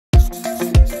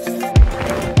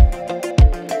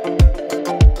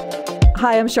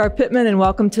Hi, I'm Shar Pittman, and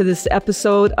welcome to this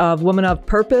episode of Woman of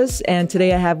Purpose. And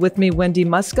today I have with me Wendy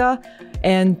Muska.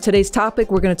 And today's topic,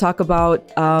 we're going to talk about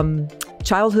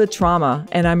childhood trauma.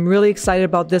 And I'm really excited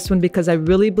about this one because I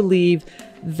really believe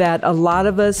that a lot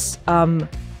of us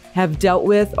have dealt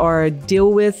with or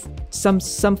deal with some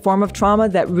form of trauma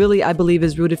that really, I believe,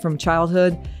 is rooted from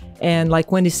childhood. And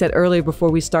like Wendy said earlier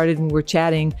before we started and we're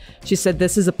chatting, she said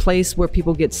this is a place where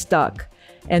people get stuck.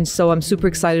 And so I'm super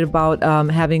excited about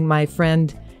having my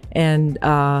friend and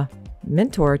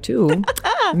mentor too,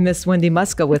 Miss Wendy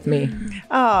Muska, with me.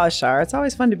 Oh, Shar, it's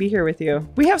always fun to be here with you.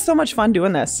 We have so much fun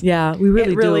doing this. Yeah, we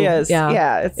really do. It really is.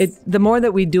 Yeah. The more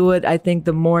that we do it, I think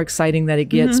the more exciting that it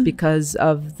gets because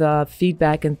of the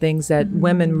feedback and things that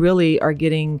women really are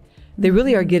getting. They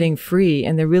really are getting free,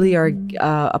 and they really are,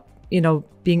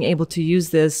 being able to use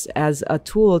this as a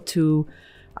tool to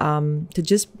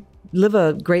just live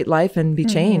a great life and be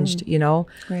changed,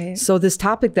 Right. So this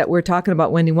topic that we're talking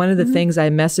about, Wendy, one of the things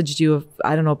I messaged you,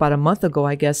 I don't know, about a month ago,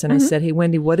 I guess. And I said, hey,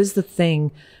 Wendy, what is the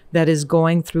thing that is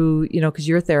going through, because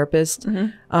you're a therapist.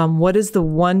 What is the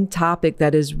one topic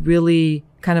that is really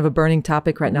kind of a burning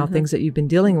topic right now, things that you've been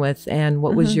dealing with? And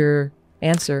what was your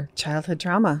answer? Childhood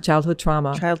trauma. Childhood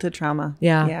trauma. Childhood trauma.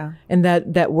 Yeah. And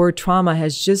that word trauma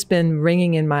has just been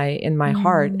ringing in my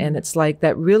heart. And it's like,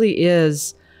 that really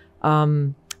is,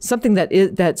 something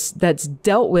that's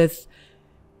dealt with,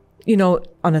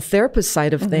 on a therapist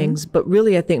side of things, but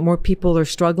really I think more people are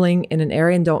struggling in an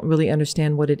area and don't really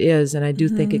understand what it is. And I do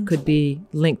think it could be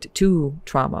linked to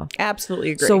trauma.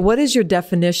 Absolutely agree. So what is your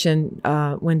definition,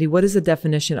 Wendy? What is the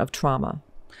definition of trauma?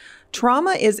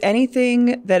 Trauma is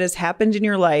anything that has happened in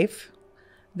your life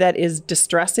that is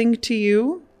distressing to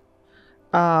you,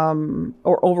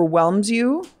 or overwhelms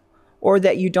you, or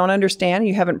that you don't understand,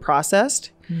 you haven't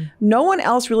processed. No one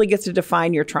else really gets to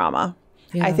define your trauma.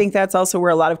 Yeah. I think that's also where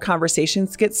a lot of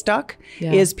conversations get stuck,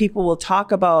 is people will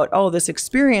talk about, oh, this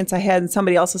experience I had, and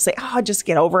somebody else will say, oh, just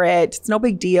get over it. It's no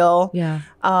big deal. Yeah.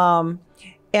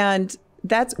 And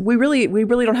that's, we really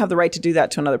don't have the right to do that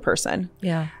to another person.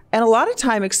 Yeah. And a lot of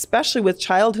time, especially with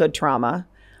childhood trauma,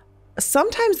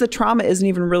 sometimes the trauma isn't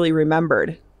even really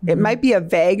remembered. It might be a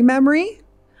vague memory,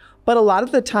 but a lot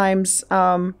of the times,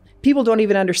 people don't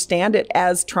even understand it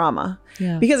as trauma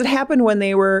because it happened when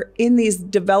they were in these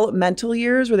developmental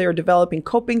years where they were developing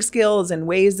coping skills and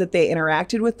ways that they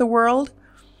interacted with the world.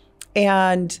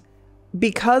 And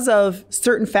because of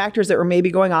certain factors that were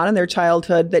maybe going on in their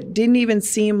childhood that didn't even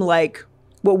seem like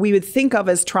what we would think of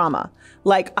as trauma,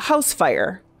 like a house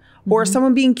fire, or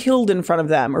someone being killed in front of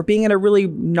them, or being in a really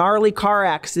gnarly car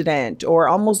accident, or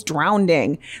almost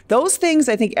drowning. Those things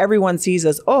I think everyone sees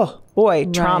as, oh boy,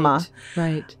 trauma.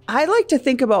 Right. I like to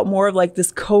think about more of like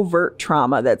this covert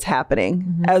trauma that's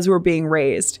happening as we're being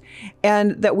raised,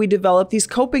 and that we develop these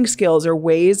coping skills or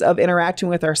ways of interacting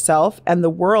with ourselves and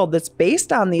the world that's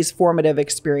based on these formative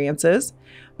experiences.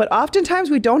 But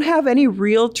oftentimes we don't have any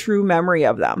real true memory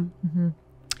of them.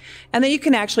 And then you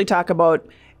can actually talk about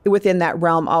within that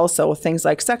realm also things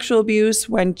like sexual abuse,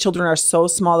 when children are so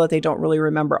small that they don't really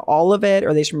remember all of it,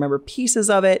 or they just remember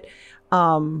pieces of it.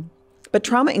 But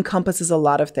trauma encompasses a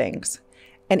lot of things.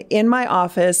 And in my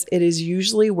office, it is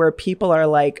usually where people are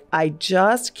like, I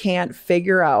just can't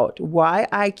figure out why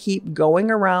I keep going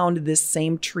around this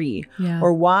same tree,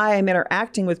 or why I'm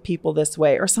interacting with people this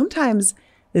way. Or sometimes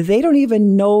they don't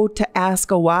even know to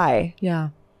ask a why. Yeah.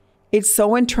 It's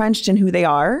so entrenched in who they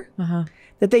are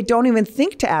that they don't even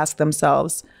think to ask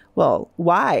themselves, well,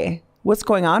 why? What's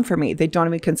going on for me? They don't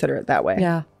even consider it that way.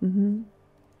 Yeah.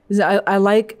 I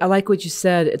like what you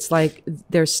said. It's like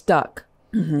they're stuck.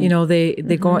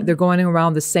 They're going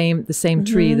around the same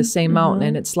tree, the same mountain.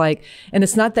 And it's like, and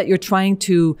it's not that you're trying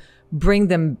to bring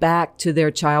them back to their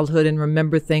childhood and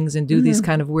remember things and do these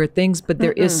kind of weird things, but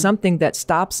there is something that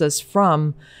stops us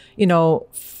from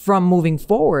moving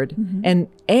forward. And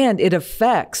it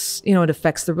affects, it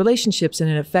affects the relationships, and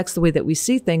it affects the way that we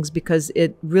see things, because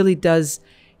it really does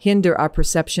hinder our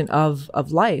perception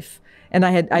of life. And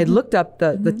I looked up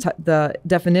the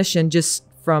definition just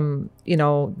from,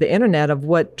 the internet of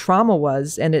what trauma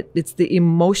was, and it's the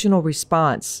emotional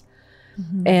response.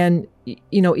 And,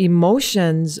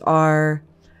 emotions are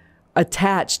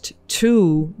attached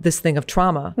to this thing of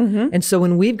trauma. And so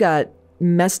when we've got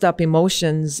messed up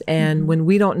emotions, and when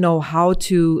we don't know how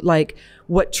to, like,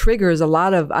 what triggers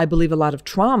I believe a lot of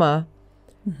trauma,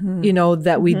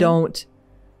 that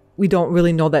we don't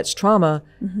really know that's trauma.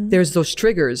 There's those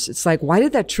triggers. It's like, why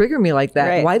did that trigger me like that?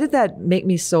 Right. Why did that make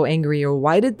me so angry? Or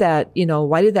why did that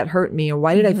hurt me? Or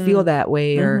why did I feel that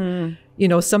way? Or,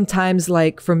 sometimes,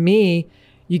 like, for me,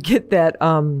 you get that,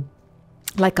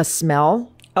 like a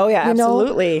smell. Oh yeah, you know?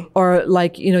 absolutely. Or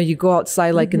like, you go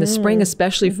outside, like in the spring,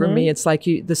 especially for me, it's like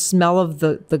the smell of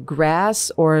the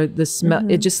grass or the smell,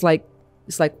 it just like,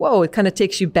 it's like, whoa, it kind of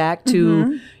takes you back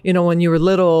to, when you were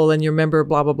little and you remember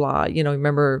blah, blah, blah,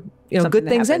 remember, Something good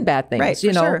things happened. and bad things, Right,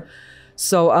 for sure.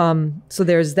 So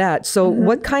there's that. So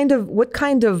what kind of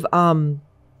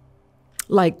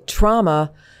like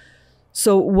trauma?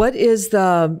 So what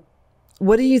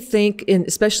do you think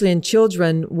especially in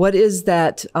children, what is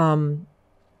that,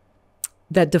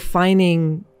 that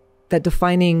defining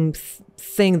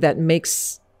thing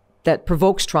that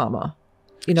provokes trauma,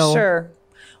 Sure.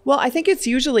 Well, I think it's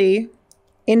usually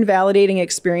invalidating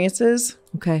experiences,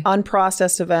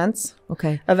 unprocessed events,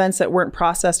 events that weren't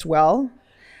processed well.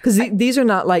 Because these are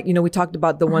not like, we talked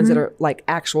about the ones that are like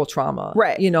actual trauma,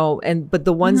 right? But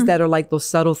the ones that are like those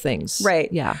subtle things,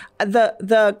 right? Yeah.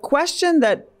 The question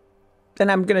that,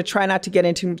 and I'm going to try not to get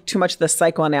into too much of the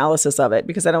psychoanalysis of it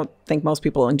because I don't think most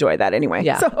people enjoy that anyway.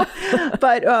 Yeah.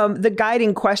 But the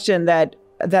guiding question that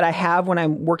I have when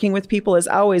I'm working with people is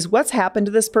always, what's happened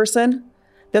to this person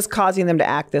that's causing them to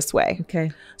act this way? Okay.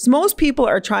 So most people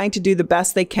are trying to do the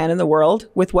best they can in the world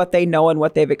with what they know and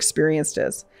what they've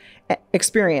experienced.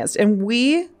 And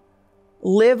we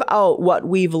live out what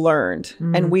we've learned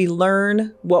and we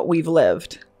learn what we've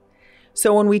lived.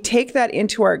 So when we take that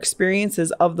into our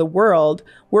experiences of the world,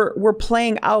 we're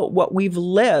playing out what we've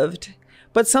lived,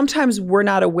 but sometimes we're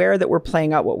not aware that we're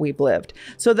playing out what we've lived.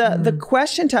 So the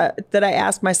question that I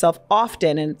ask myself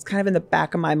often, and it's kind of in the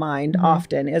back of my mind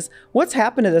often, is what's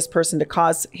happened to this person to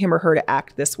cause him or her to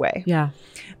act this way? Yeah.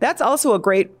 That's also a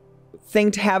great thing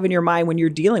to have in your mind when you're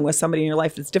dealing with somebody in your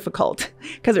life that's difficult,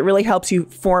 because it really helps you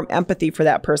form empathy for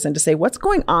that person to say, what's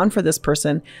going on for this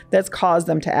person that's caused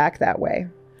them to act that way?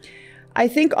 I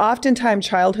think oftentimes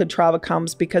childhood trauma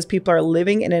comes because people are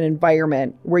living in an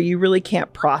environment where you really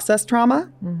can't process trauma.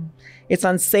 It's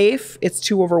unsafe. It's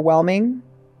too overwhelming.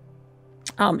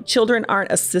 Children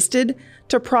aren't assisted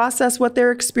to process what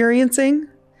they're experiencing.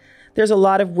 There's a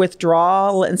lot of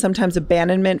withdrawal and sometimes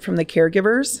abandonment from the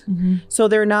caregivers. So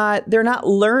they're not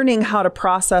learning how to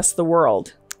process the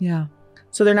world. Yeah.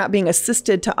 So they're not being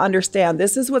assisted to understand,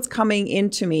 this is what's coming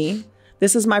into me.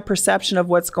 This is my perception of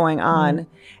what's going on.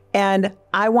 And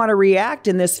I want to react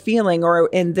in this feeling or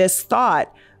in this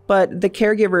thought, but the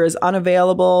caregiver is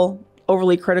unavailable,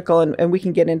 overly critical, and we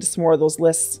can get into some more of those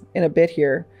lists in a bit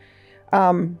here.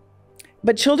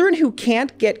 But children who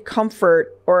can't get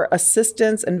comfort or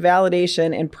assistance and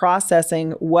validation in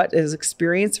processing what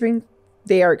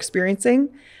they are experiencing,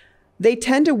 they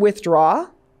tend to withdraw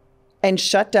and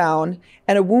shut down,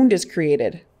 and a wound is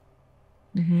created.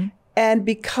 And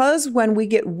because when we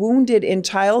get wounded in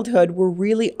childhood, we're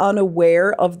really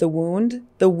unaware of the wound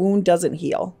doesn't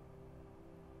heal.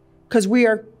 Because we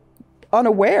are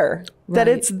unaware that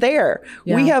it's there.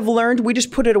 Yeah. We have learned, we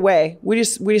just put it away. We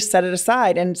just set it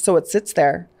aside, and so it sits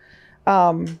there.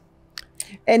 And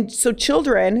so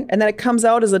children, and then it comes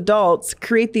out as adults,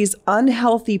 create these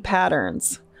unhealthy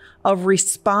patterns of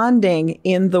responding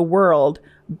in the world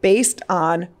based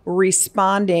on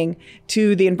responding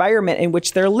to the environment in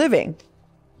which they're living.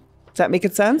 Does that make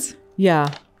sense?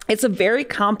 Yeah. It's a very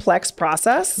complex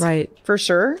process, right? For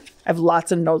sure. I have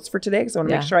lots of notes for today because I want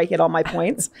to make sure I hit all my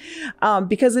points,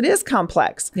 because it is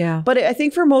complex. Yeah. But I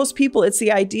think for most people, it's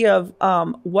the idea of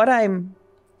what I'm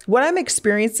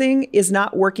experiencing is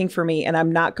not working for me, and I'm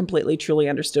not completely truly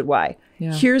understood why.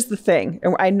 Yeah. Here's the thing,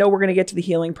 and I know we're going to get to the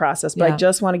healing process, but I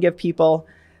just want to give people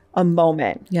a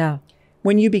moment. Yeah.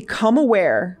 When you become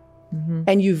aware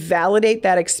and you validate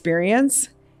that experience,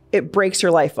 it breaks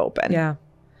your life open. Yeah.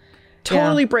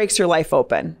 Totally breaks your life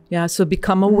open. Yeah. So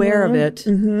become aware of it,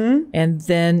 and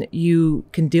then you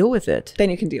can deal with it.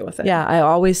 Then you can deal with it. Yeah. I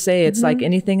always say it's like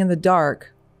anything in the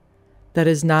dark that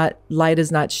light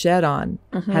is not shed on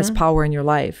has power in your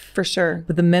life. For sure.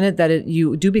 But the minute that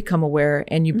you do become aware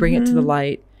and you bring it to the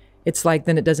light, it's like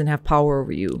then it doesn't have power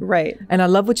over you. Right. And I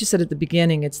love what you said at the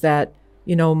beginning. It's that,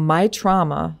 my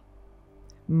trauma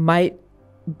might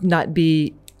not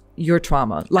be your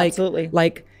trauma. Absolutely.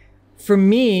 Like for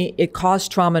me, it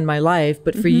caused trauma in my life,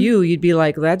 but for you, you'd be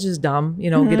like, that's just dumb,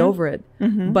 get over it.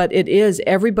 But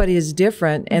everybody is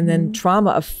different. And then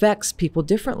trauma affects people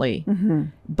differently.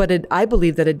 But I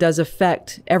believe that it does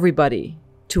affect everybody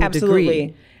to a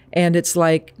degree. And it's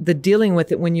like the dealing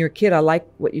with it when you're a kid. I like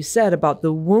what you said about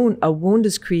the wound. A wound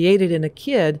is created in a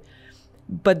kid,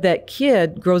 but that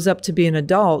kid grows up to be an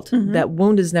adult. That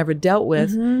wound is never dealt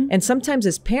with. And sometimes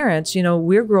as parents,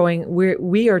 we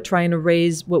are trying to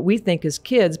raise what we think is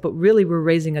kids, but really we're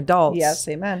raising adults. Yes,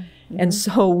 amen. And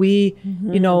so we,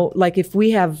 like if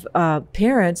we have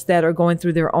parents that are going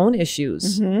through their own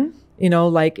issues, You know,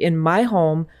 like in my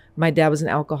home, my dad was an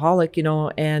alcoholic, you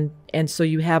know, and so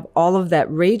you have all of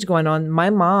that rage going on. My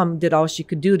mom did all she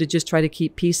could do to just try to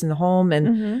keep peace in the home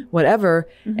and whatever.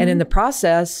 And in the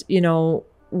process, you know,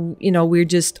 we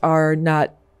just are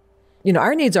not, you know,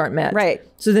 our needs aren't met. Right.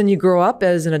 So then you grow up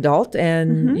as an adult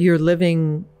and you're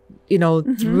living, you know,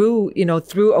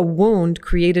 through a wound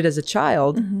created as a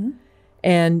child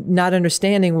and not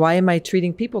understanding, why am I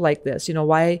treating people like this? You know,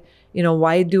 why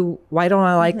don't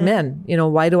I like men? You know,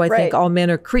 why do I think all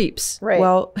men are creeps? Right.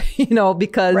 Well, you know,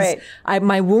 because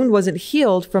my wound wasn't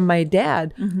healed from my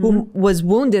dad, who was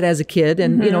wounded as a kid,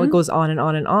 and you know, it goes on and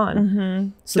on and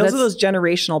on. So those are those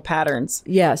generational patterns.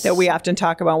 Yes. That we often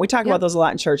talk about. We talk about those a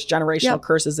lot in church, generational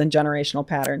curses and generational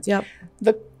patterns. Yep.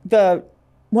 The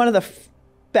one of the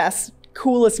best,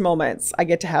 coolest moments I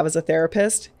get to have as a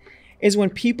therapist is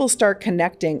when people start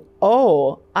connecting,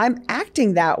 oh, I'm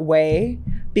acting that way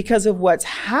because of what's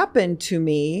happened to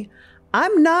me.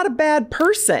 I'm not a bad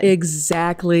person.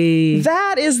 Exactly.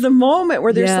 That is the moment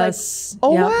where there's like,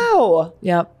 oh, wow.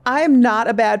 Yep. I'm not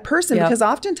a bad person, because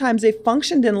oftentimes they've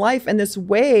functioned in life in this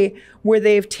way where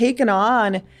they've taken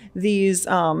on these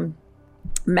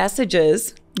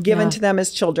messages given to them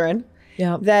as children.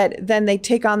 That then they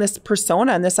take on this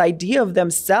persona and this idea of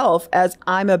themselves as,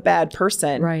 I'm a bad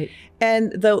person. Right.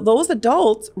 And those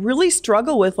adults really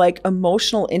struggle with like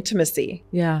emotional intimacy.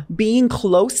 Yeah. Being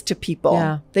close to people.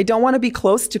 Yeah. They don't want to be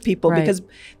close to people because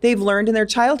they've learned in their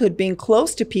childhood being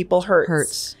close to people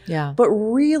hurts. Yeah. But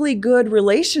really good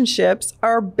relationships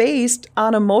are based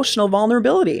on emotional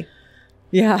vulnerability.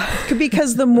 Yeah.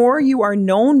 Because the more you are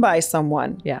known by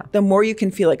someone, Yeah. the more you can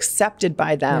feel accepted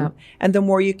by them, Yeah. and the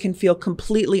more you can feel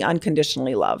completely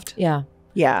unconditionally loved. Yeah.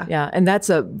 Yeah. Yeah. And that's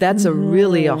a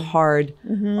really a hard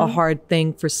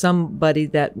thing for somebody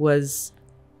that was,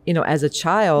 you know, as a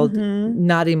child,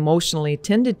 not emotionally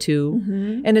tended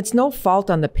to. And it's no fault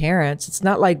on the parents. It's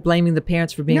not like blaming the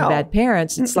parents for being bad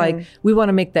parents. It's like, we want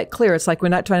to make that clear. It's like, we're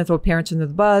not trying to throw parents under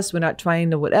the bus. We're not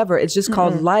trying to whatever. It's just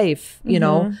called life, you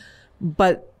know.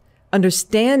 But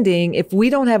understanding, if we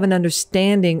don't have an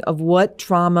understanding of what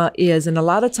trauma is, and a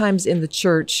lot of times in the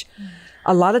church,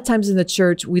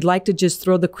 we like to just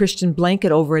throw the Christian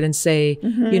blanket over it and say,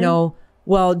 you know,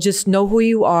 well, just know who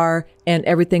you are and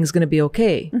everything's going to be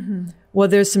okay. Well,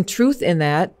 there's some truth in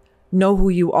that. Know who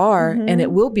you are and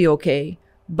it will be okay.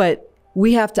 But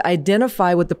we have to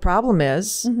identify what the problem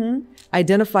is,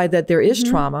 identify that there is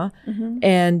trauma.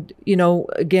 And, you know,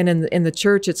 again, in the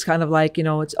church, it's kind of like, you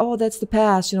know, it's, oh, that's the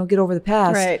past, you know, get over the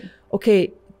past. Right.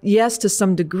 Okay. Yes, to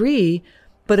some degree.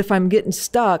 But if I'm getting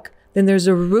stuck, then there's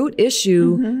a root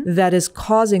issue that is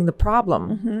causing the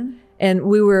problem. And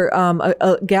we were,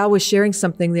 a gal was sharing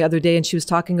something the other day, and she was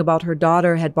talking about her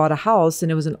daughter had bought a house, and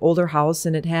it was an older house,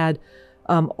 and it had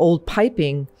old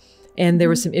piping. And there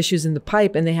were some issues in the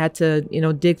pipe, and they had to, you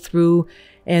know, dig through.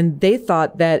 And they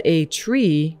thought that a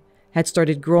tree had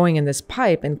started growing in this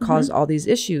pipe and caused all these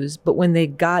issues. But when they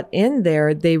got in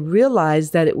there, they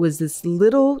realized that it was this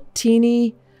little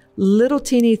teeny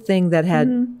thing that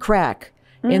had crack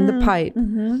in the pipe,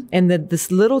 and that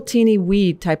this little teeny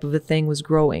weed type of a thing was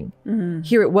growing.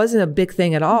 Here, it wasn't a big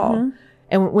thing at all.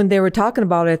 And when they were talking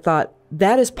about it, I thought,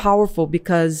 that is powerful,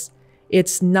 because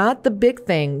it's not the big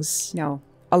things. No.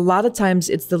 A lot of times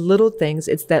it's the little things.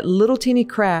 It's that little teeny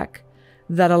crack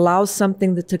that allows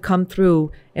something to come through,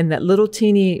 and that little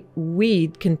teeny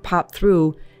weed can pop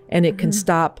through, and it can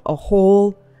stop a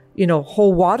whole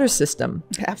water system.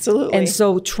 Absolutely. And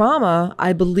so trauma,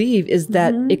 I believe, is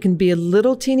that it can be a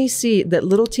little teeny seed, that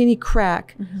little teeny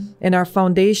crack in our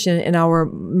foundation, in our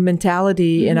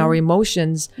mentality, in our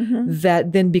emotions,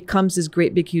 that then becomes this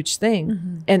great, big, huge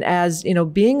thing. And as, you know,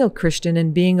 being a Christian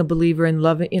and being a believer and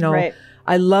loving, you know,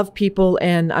 I love people,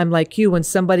 and I'm like you, when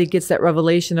somebody gets that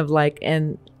revelation of like,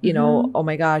 and you know, oh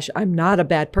my gosh, I'm not a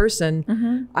bad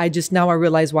person. I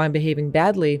realize why I'm behaving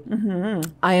badly.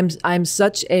 I'm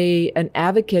such an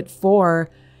advocate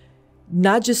for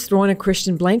not just throwing a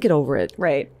Christian blanket over it.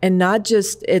 Right. And not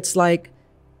just, it's like,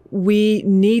 we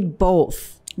need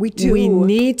both. We do. We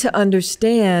need to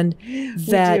understand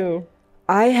that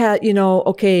I had, you know,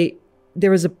 okay, there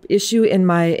was an issue in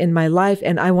my life,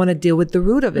 and I want to deal with the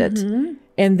root of it.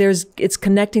 And it's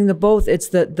connecting the both. It's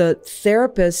the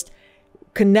therapist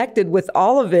connected with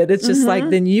all of it. It's just like,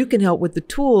 then you can help with the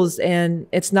tools, and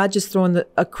it's not just throwing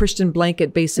a Christian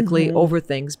blanket basically over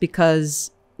things,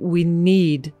 because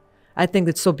I think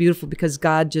that's so beautiful, because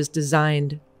God just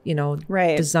designed, you know,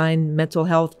 designed mental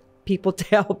health people to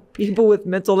help people with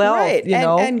mental health, you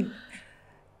know? And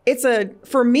it's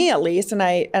for me at least, and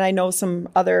I know some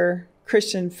other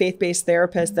Christian faith-based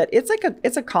therapist that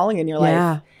it's a calling in your life.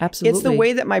 Yeah, absolutely. It's the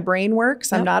way that my brain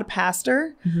works. I'm not a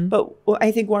pastor, but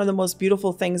I think one of the most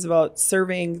beautiful things about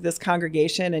serving this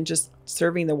congregation and just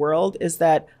serving the world is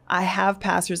that I have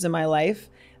pastors in my life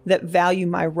that value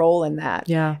my role in that.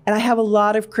 Yeah. And I have a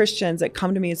lot of Christians that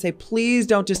come to me and say, please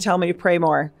don't just tell me to pray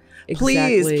more.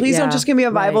 Exactly. Please don't just give me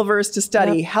a Bible Right. verse to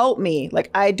study. Yep. Help me. Like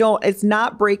it's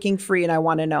not breaking free and I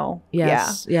want to know.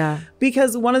 Yes. Yeah.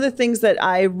 Because one of the things that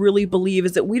I really believe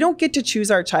is that we don't get to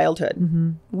choose our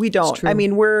childhood. We don't. true. I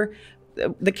mean, we're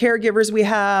the caregivers we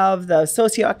have, the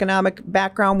socioeconomic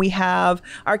background we have,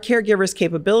 our caregivers'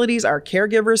 capabilities, our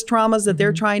caregivers' traumas that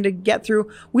they're trying to get through.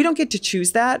 We don't get to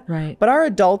choose that. Right. But our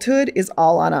adulthood is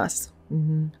all on us.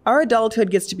 Our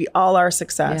adulthood gets to be all our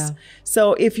success. Yeah.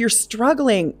 So if you're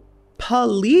struggling,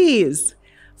 please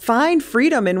find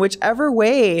freedom in whichever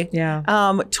way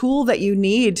tool that you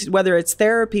need, whether it's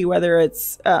therapy, whether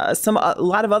it's a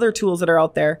lot of other tools that are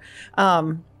out there,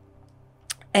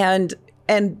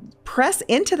 and press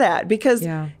into that, because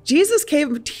Jesus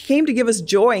came to give us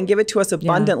joy and give it to us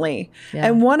abundantly. Yeah.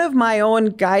 And one of my own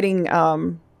guiding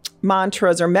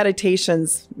mantras or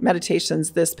meditations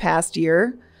this past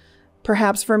year,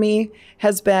 perhaps for me,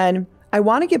 has been, I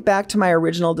want to get back to my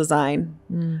original design.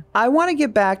 I want to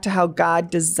get back to how God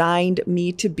designed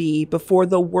me to be before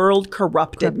the world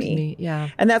corrupted me. Yeah.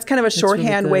 And that's kind of a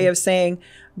shorthand really way good. of saying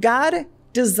God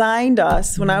designed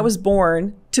us when I was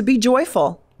born to be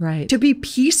joyful. Right. To be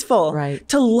peaceful. Right.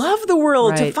 To love the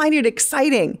world. To Right. find it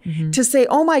exciting. To say,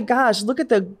 oh my gosh, look at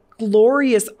the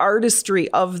glorious artistry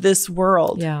of this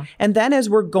world. Yeah. And then as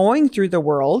we're going through the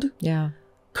world,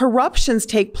 corruptions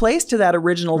take place to that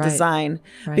original Right. design,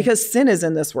 Right. because sin is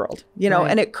in this world,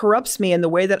 Right. and it corrupts me in the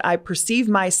way that I perceive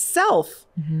myself.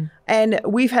 And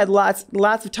we've had lots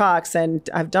of talks, and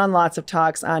I've done lots of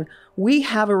talks on, we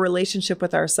have a relationship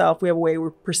with ourselves. We have a way we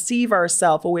perceive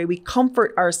ourselves, a way we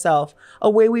comfort ourselves, a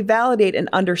way we validate and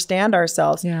understand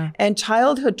ourselves. Yeah. And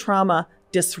childhood trauma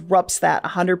disrupts that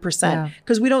 100%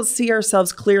 because we don't see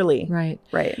ourselves clearly. Right.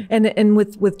 Right. And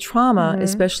with trauma,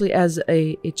 especially as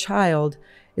a child,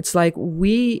 it's like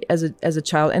we as a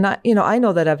child, and I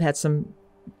know that I've had some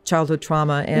childhood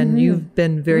trauma, and you've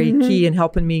been very key in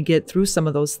helping me get through some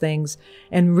of those things,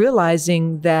 and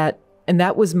realizing that, and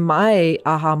that was my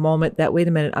aha moment, that wait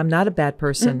a minute, I'm not a bad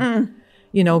person.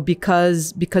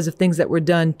 Because of things that were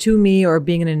done to me or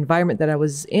being in an environment that I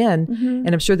was in.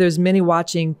 And I'm sure there's many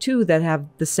watching too that have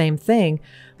the same thing,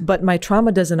 but my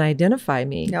trauma doesn't identify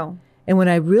me. No. And when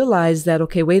I realized that,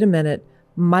 okay, wait a minute,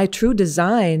 my true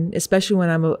design, especially when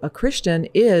I'm a Christian,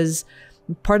 is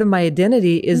part of my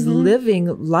identity is living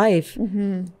life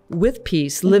with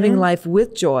peace, living life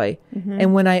with joy.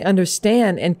 And when I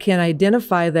understand and can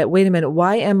identify that, wait a minute,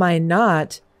 why am I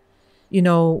not,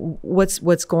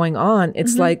 what's going on?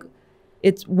 It's like,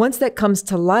 it's once that comes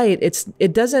to light,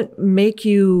 it doesn't make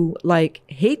you like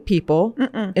hate people.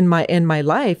 In my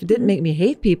life, it didn't make me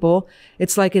hate people.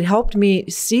 It's like it helped me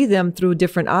see them through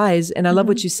different eyes. And I love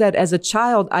what you said. As a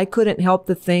child, I couldn't help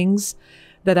the things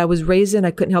that I was raised in.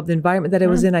 I couldn't help the environment that I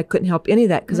was in. I couldn't help any of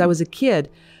that because I was a kid.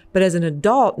 But as an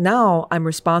adult now, I'm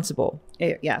responsible.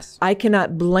 Yes. I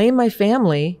cannot blame my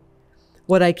family.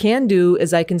 What I can do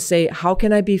is I can say, how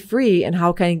can I be free and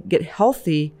how can I get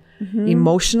healthy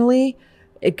emotionally?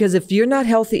 Because if you're not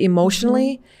healthy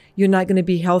emotionally, you're not going to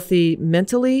be healthy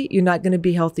mentally, you're not going to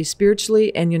be healthy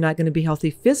spiritually, and you're not going to be healthy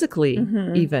physically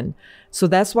even. So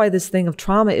that's why this thing of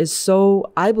trauma is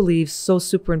so, I believe, so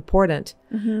super important.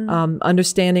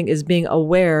 Understanding is being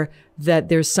aware that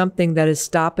there's something that is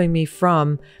stopping me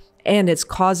from, and it's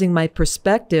causing my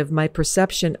perspective, my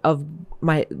perception of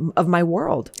my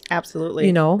world.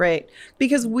 Absolutely. Right.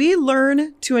 Because we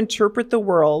learn to interpret the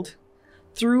world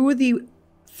through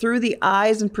the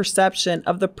eyes and perception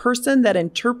of the person that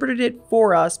interpreted it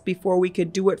for us before we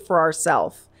could do it for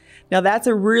ourselves. Now that's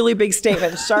a really big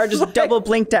statement. Shar just double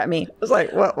blinked at me. I was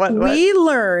like, what? We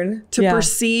learn to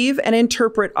perceive and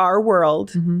interpret our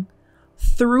world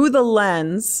through the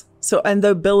lens, and the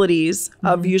abilities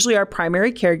of usually our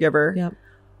primary caregiver,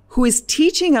 who is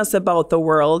teaching us about the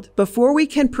world before we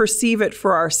can perceive it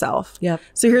for ourselves.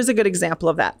 So here's a good example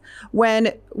of that.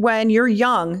 When you're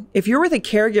young, if you're with a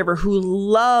caregiver who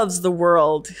loves the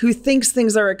world, who thinks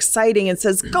things are exciting and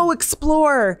says, go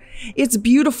explore, it's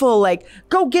beautiful, like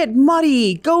go get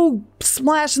muddy, go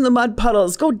splash in the mud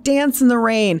puddles, go dance in the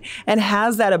rain, and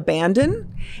has that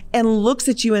abandon and looks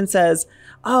at you and says,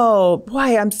 oh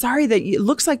boy, I'm sorry that it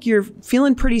looks like you're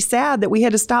feeling pretty sad that we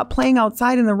had to stop playing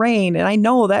outside in the rain. And I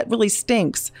know that really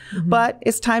stinks, but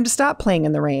it's time to stop playing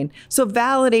in the rain. So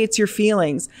validates your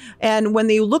feelings. And when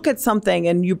you look at something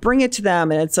and you bring it to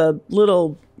them and it's a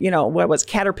little, what was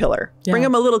caterpillar. Yeah. Bring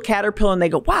them a little caterpillar and they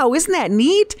go, wow, isn't that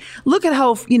neat? Look at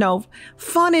how,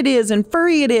 fun it is and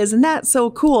furry it is. And that's so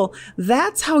cool.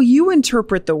 That's how you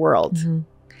interpret the world.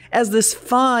 As this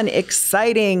fun,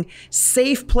 exciting,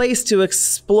 safe place to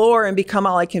explore and become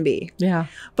all I can be. Yeah.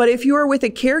 But if you are with a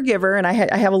caregiver, and I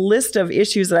have a list of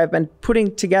issues that I've been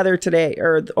putting together today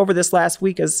or over this last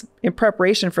week as in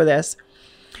preparation for this,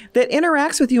 that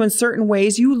interacts with you in certain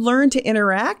ways, you learn to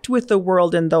interact with the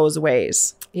world in those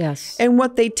ways. Yes. And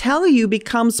what they tell you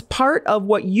becomes part of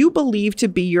what you believe to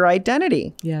be your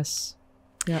identity. Yes.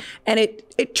 Yep. And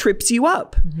it trips you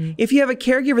up. If you have a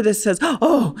caregiver that says,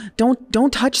 oh,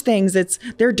 don't touch things,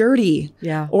 they're dirty.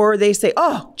 Yeah. Or they say,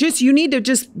 oh, you need to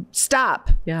just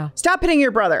stop. Yeah. Stop hitting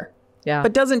your brother. Yeah.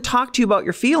 But doesn't talk to you about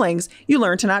your feelings, you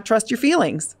learn to not trust your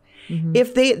feelings.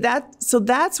 If so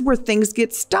that's where things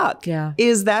get stuck. Yeah.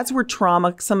 That's where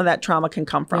some of that trauma can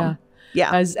come from.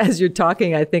 Yeah. As you're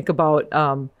talking, I think about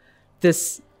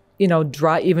this,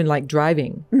 even like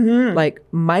driving. Like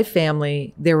my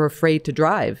family, they were afraid to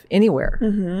drive anywhere.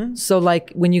 So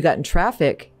like when you got in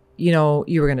traffic, you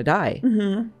were going to die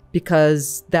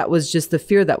because that was just the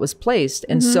fear that was placed.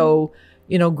 And so,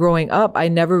 growing up, I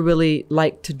never really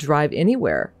liked to drive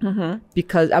anywhere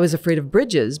because I was afraid of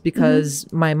bridges because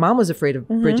my mom was afraid of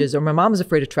bridges or my mom was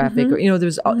afraid of traffic or,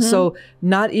 there's so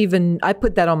not even, I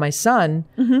put that on my son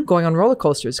going on roller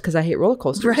coasters because I hate roller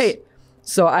coasters. Right.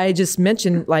 So I just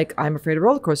mentioned like, I'm afraid of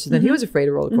roller coasters. Then he was afraid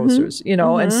of roller coasters,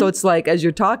 and so it's like, as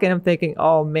you're talking, I'm thinking,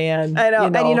 oh man. I know.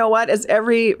 And you know what? As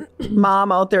every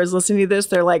mom out there is listening to this,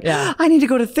 they're like, I need to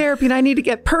go to therapy and I need to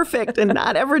get perfect and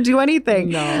not ever do anything.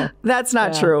 No, that's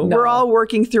not true. No. We're all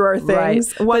working through our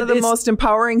things. Right. One of the most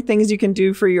empowering things you can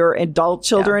do for your adult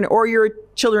children or your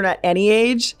children at any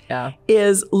age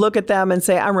is look at them and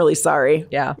say, I'm really sorry.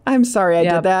 Yeah. I'm sorry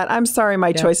I did that. I'm sorry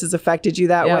my choices affected you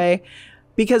that way.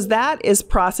 Because that is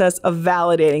process of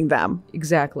validating them.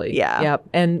 Exactly. Yeah. Yep.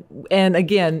 And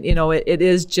again,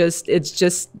 it's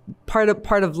just part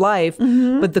of life.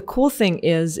 But the cool thing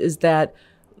is that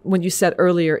when you said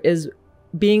earlier is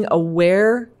being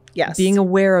aware. Yes. Being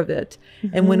aware of it.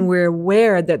 And when we're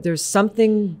aware that there's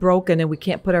something broken and we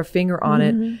can't put our finger on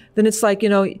it, then it's like,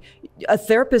 a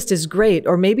therapist is great.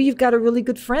 Or maybe you've got a really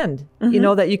good friend,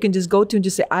 that you can just go to and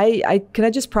just say, can I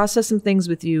just process some things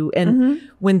with you? And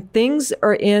when things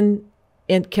are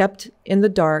kept in the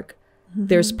dark,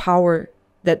 there's power.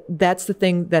 That's the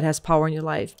thing that has power in your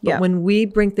life. But when we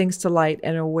bring things to light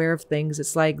and are aware of things,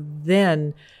 it's like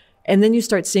then you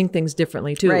start seeing things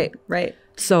differently too. Right, right.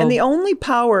 And the only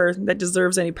power that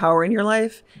deserves any power in your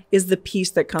life is the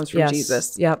peace that comes from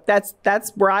Jesus. Yep.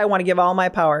 That's where I want to give all my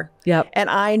power. Yep. And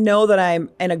I know that I'm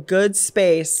in a good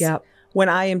space when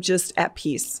I am just at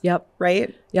peace. Yep.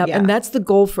 Right? Yep. Yeah. And that's the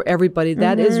goal for everybody.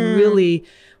 That is really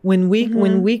when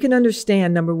we can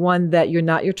understand, number one, that you're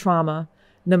not your trauma.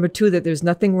 Number two, that there's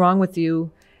nothing wrong with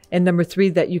you. And number three,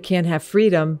 that you can have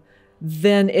freedom.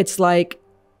 Then it's like,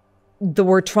 the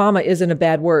word trauma isn't a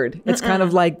bad word. It's kind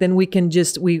of like, then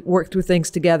we work through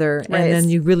things together and then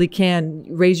you really can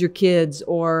raise your kids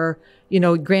or,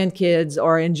 grandkids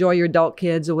or enjoy your adult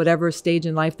kids or whatever stage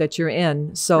in life that you're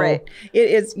in. So it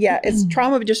is, it's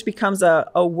trauma just becomes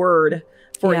a word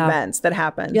for events that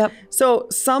happen. Yep. So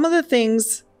some of the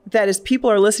things that as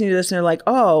people are listening to this and they're like,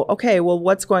 oh, okay, well,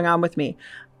 what's going on with me?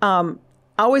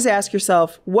 Always ask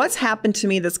yourself, what's happened to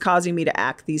me that's causing me to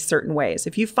act these certain ways?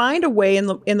 If you find a way in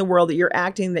the world that you're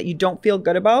acting that you don't feel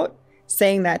good about,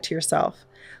 saying that to yourself.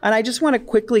 And I just want to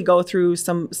quickly go through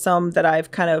some that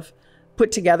I've kind of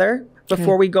put together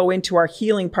before we go into our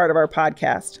healing part of our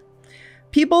podcast.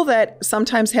 People that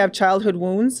sometimes have childhood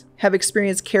wounds have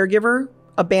experienced caregiver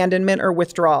abandonment or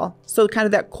withdrawal. So kind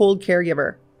of that cold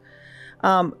caregiver.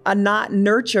 A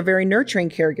very nurturing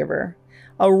caregiver.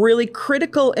 A really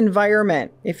critical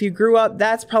environment. If you grew up,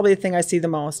 that's probably the thing I see the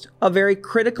most. A very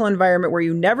critical environment where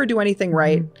you never do anything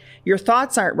right. Your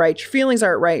thoughts aren't right. Your feelings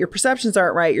aren't right. Your perceptions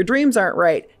aren't right. Your dreams aren't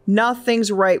right.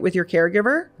 Nothing's right with your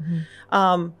caregiver.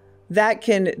 That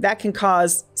can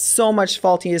cause so much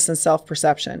faultiness and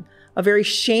self-perception. A very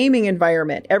shaming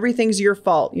environment. Everything's your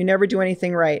fault. You never do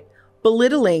anything right.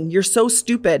 Belittling. You're so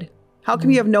stupid. How come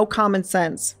you have no common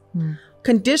sense?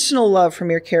 Conditional love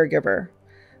from your caregiver.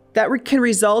 That can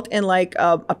result in like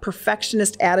a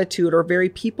perfectionist attitude or very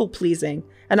people pleasing.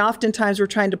 And oftentimes we're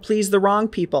trying to please the wrong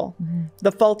people,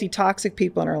 the faulty, toxic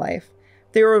people in our life.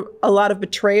 There were a lot of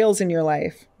betrayals in your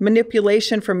life,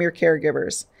 manipulation from your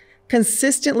caregivers,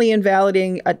 consistently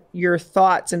invalidating your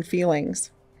thoughts and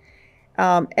feelings.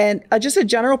 And just a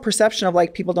general perception of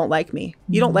like, people don't like me.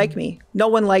 You don't like me. No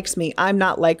one likes me. I'm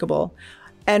not likable.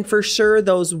 And for sure,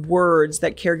 those words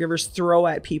that caregivers throw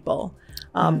at people.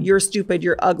 you're stupid,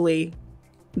 you're ugly,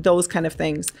 those kind of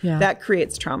things. Yeah. That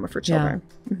creates trauma for children.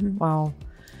 Wow.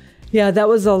 Yeah, that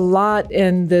was a lot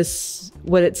in this,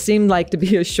 what it seemed like to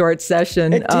be a short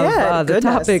session It of did. the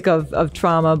topic of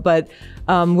trauma. But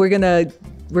we're gonna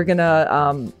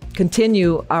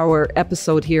continue our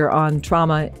episode here on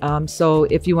trauma. So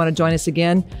if you want to join us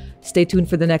again, stay tuned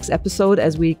for the next episode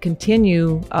as we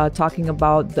continue talking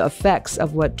about the effects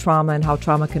of what trauma and how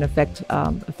trauma can affect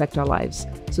our lives.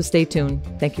 So stay tuned.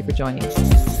 Thank you for joining.